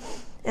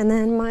 And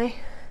then my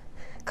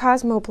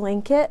Cosmo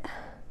blanket.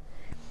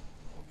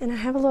 And I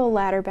have a little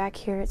ladder back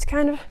here. It's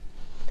kind of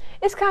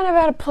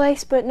out of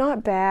place, but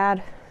not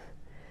bad.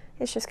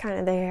 It's just kind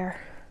of there.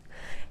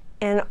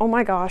 And oh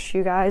my gosh,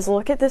 you guys,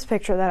 look at this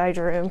picture that I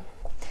drew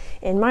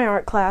in my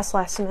art class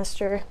last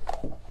semester.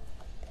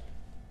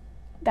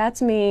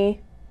 That's me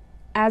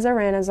as a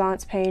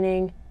Renaissance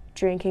painting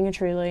drinking a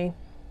Truly.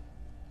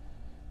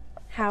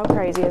 How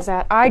crazy is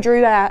that? I drew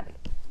that.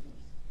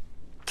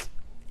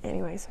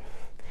 Anyways,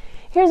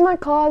 here's my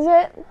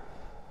closet.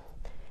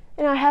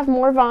 And I have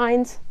more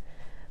vines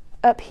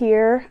up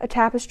here, a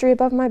tapestry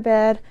above my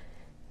bed.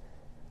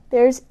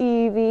 There's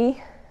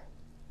Evie.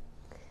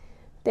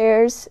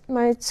 There's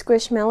my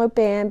Squishmallow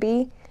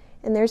Bambi.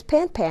 And there's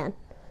Pan Pan,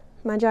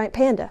 my giant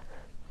panda.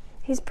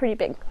 He's pretty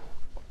big.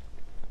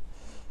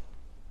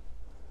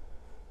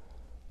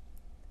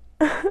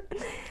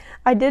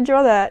 I did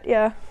draw that,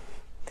 yeah.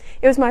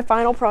 It was my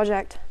final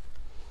project.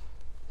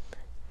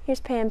 Here's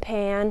Pan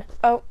Pan.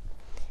 Oh.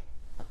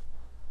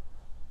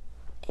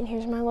 And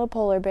here's my little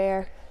polar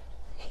bear.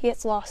 He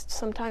gets lost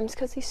sometimes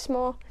because he's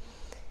small.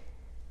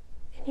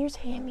 And here's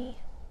Hammy.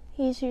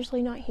 He's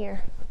usually not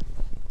here,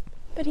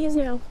 but he is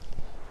now.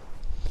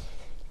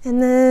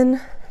 And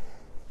then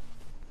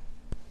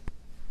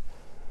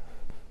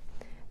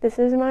this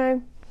is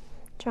my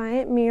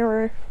giant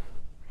mirror.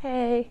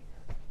 Hey.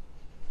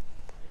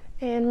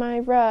 And my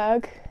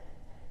rug.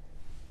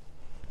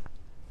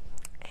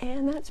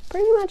 And that's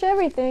pretty much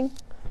everything.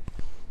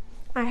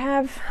 I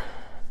have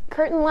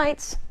curtain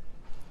lights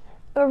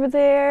over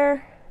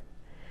there.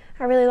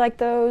 I really like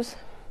those.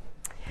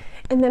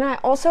 And then I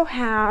also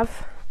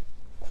have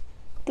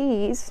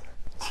these.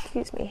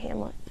 Excuse me,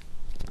 Hamlet.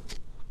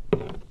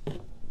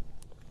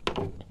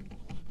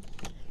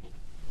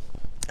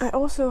 I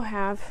also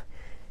have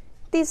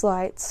these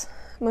lights.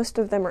 Most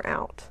of them are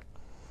out.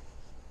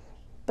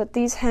 But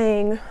these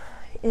hang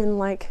in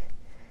like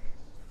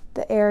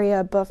the area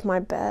above my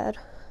bed.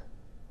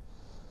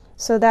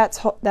 So that's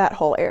that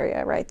whole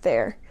area right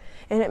there.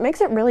 And it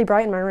makes it really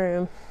bright in my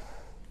room.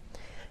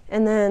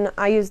 And then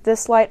I use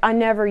this light. I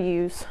never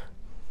use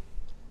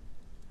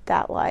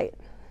that light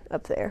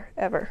up there,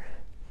 ever.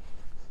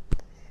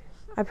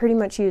 I pretty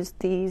much use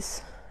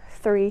these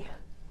 3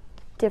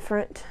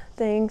 different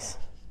things.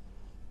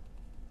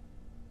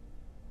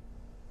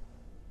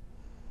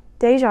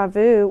 Deja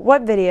vu.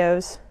 What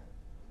videos?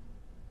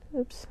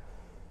 Oops.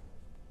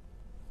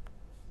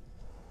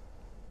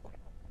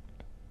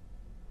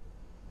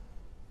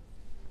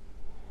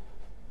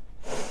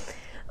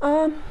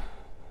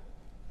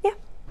 Yeah.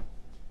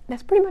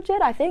 That's pretty much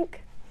it, I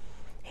think.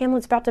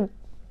 Hamlet's about to...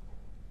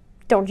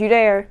 Don't you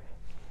dare.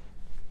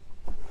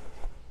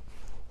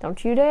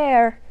 Don't you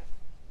dare.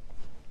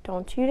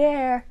 Don't you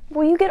dare.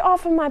 Will you get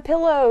off of my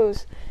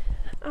pillows?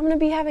 I'm going to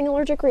be having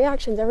allergic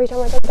reactions every time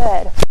I go to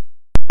bed.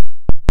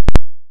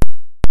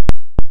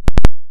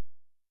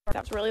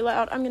 That's really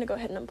loud. I'm going to go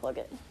ahead and unplug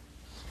it.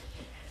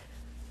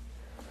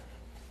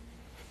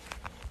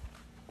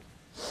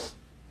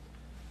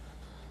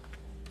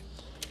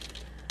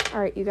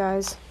 Alright, you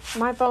guys.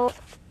 My phone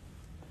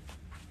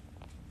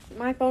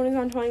is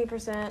on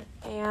 20%,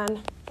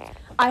 and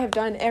I have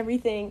done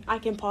everything I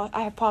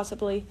have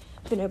possibly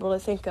been able to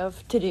think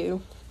of to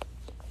do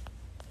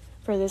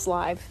for this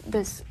live.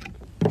 This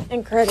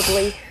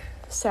incredibly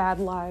sad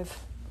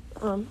live.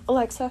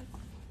 Alexa,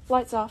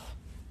 lights off.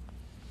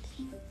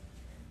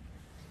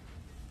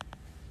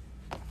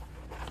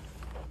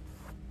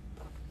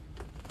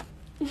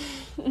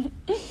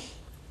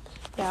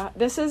 Yeah,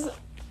 this is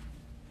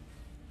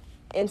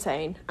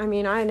insane. I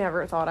mean, I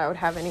never thought I would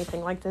have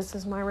anything like this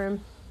as my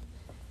room.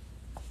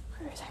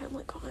 Where is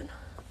Hamlet gone?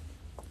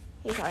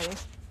 He's hiding.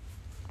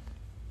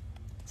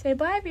 Say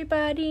bye,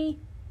 everybody.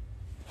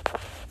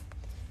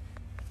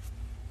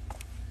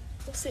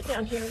 We'll sit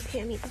down here with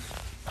Hammy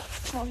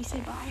while we say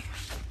bye.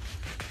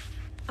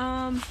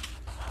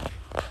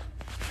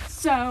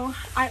 So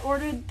I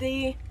ordered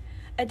the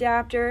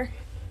adapter.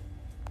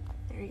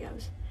 There he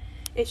goes.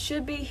 It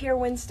should be here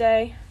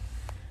Wednesday.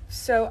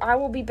 So I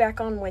will be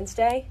back on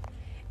Wednesday.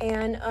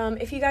 And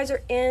if you guys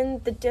are in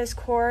the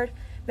Discord,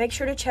 make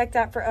sure to check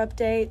that for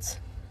updates.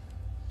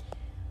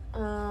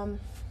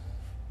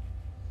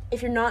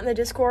 If you're not in the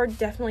Discord,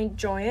 definitely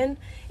join.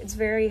 It's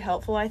very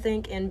helpful, I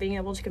think, in being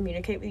able to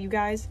communicate with you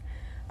guys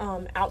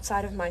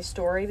outside of my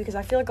story, because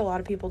I feel like a lot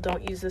of people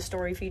don't use the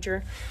story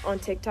feature on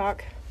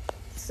TikTok.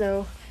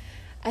 So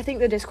I think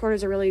the Discord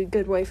is a really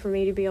good way for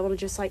me to be able to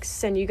just like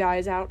send you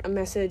guys out a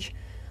message,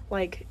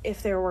 like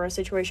if there were a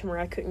situation where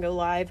I couldn't go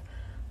live,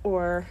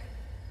 or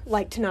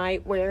like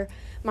tonight where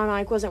my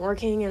mic wasn't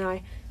working and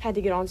I had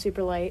to get on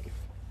super late.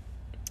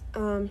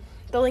 The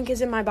link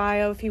is in my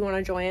bio if you want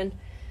to join.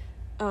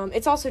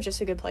 It's also just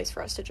a good place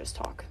for us to just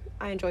talk.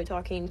 I enjoy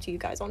talking to you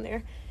guys on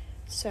there.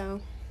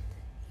 So,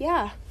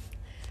 yeah.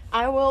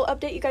 I will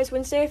update you guys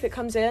Wednesday if it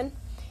comes in.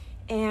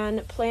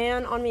 And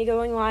plan on me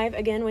going live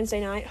again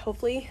Wednesday night,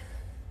 hopefully.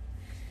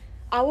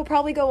 I will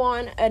probably go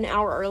on an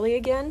hour early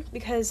again,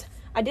 because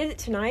I did it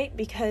tonight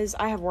because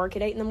I have work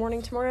at 8 in the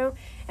morning tomorrow.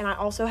 And I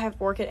also have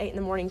work at 8 in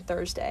the morning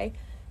Thursday.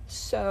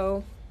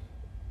 So,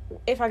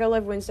 if I go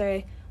live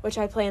Wednesday, which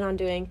I plan on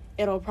doing,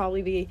 it'll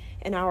probably be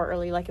an hour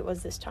early like it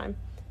was this time,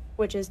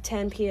 which is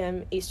 10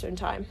 p.m. Eastern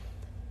time.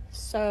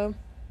 So,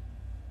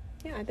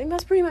 yeah, I think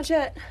that's pretty much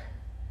it.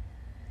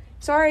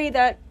 Sorry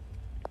that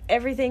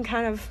everything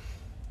kind of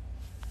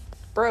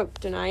broke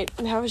tonight.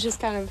 That was just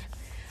kind of,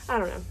 I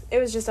don't know. It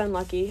was just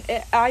unlucky.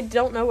 I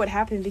don't know what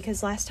happened,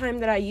 because last time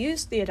that I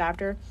used the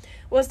adapter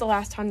was the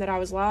last time that I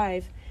was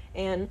live,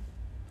 and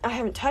I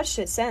haven't touched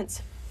it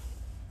since.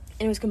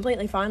 And it was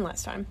completely fine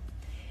last time.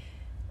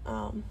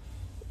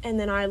 And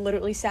then I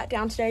literally sat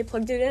down today,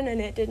 plugged it in,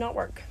 and it did not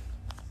work.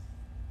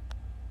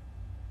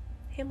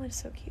 Hamlet is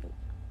so cute.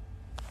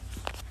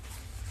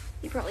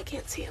 You probably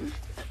can't see him.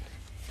 But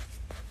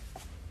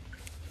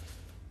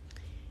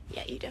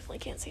yeah, you definitely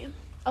can't see him.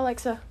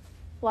 Alexa,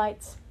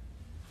 lights.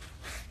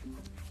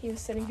 He was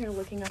sitting here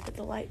looking up at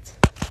the lights.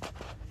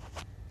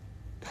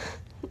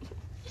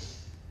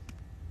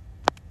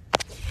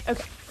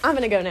 Okay, I'm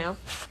gonna go now.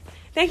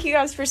 Thank you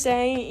guys for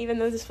staying, even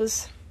though this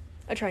was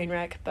a train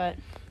wreck, but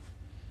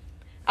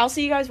I'll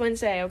see you guys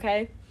Wednesday,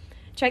 okay?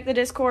 Check the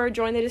Discord,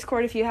 join the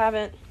Discord if you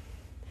haven't,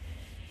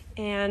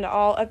 and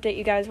I'll update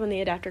you guys when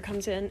the adapter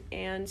comes in,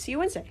 and see you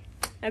Wednesday,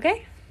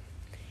 okay?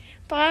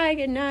 Bye,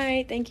 good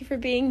night, thank you for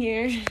being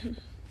here.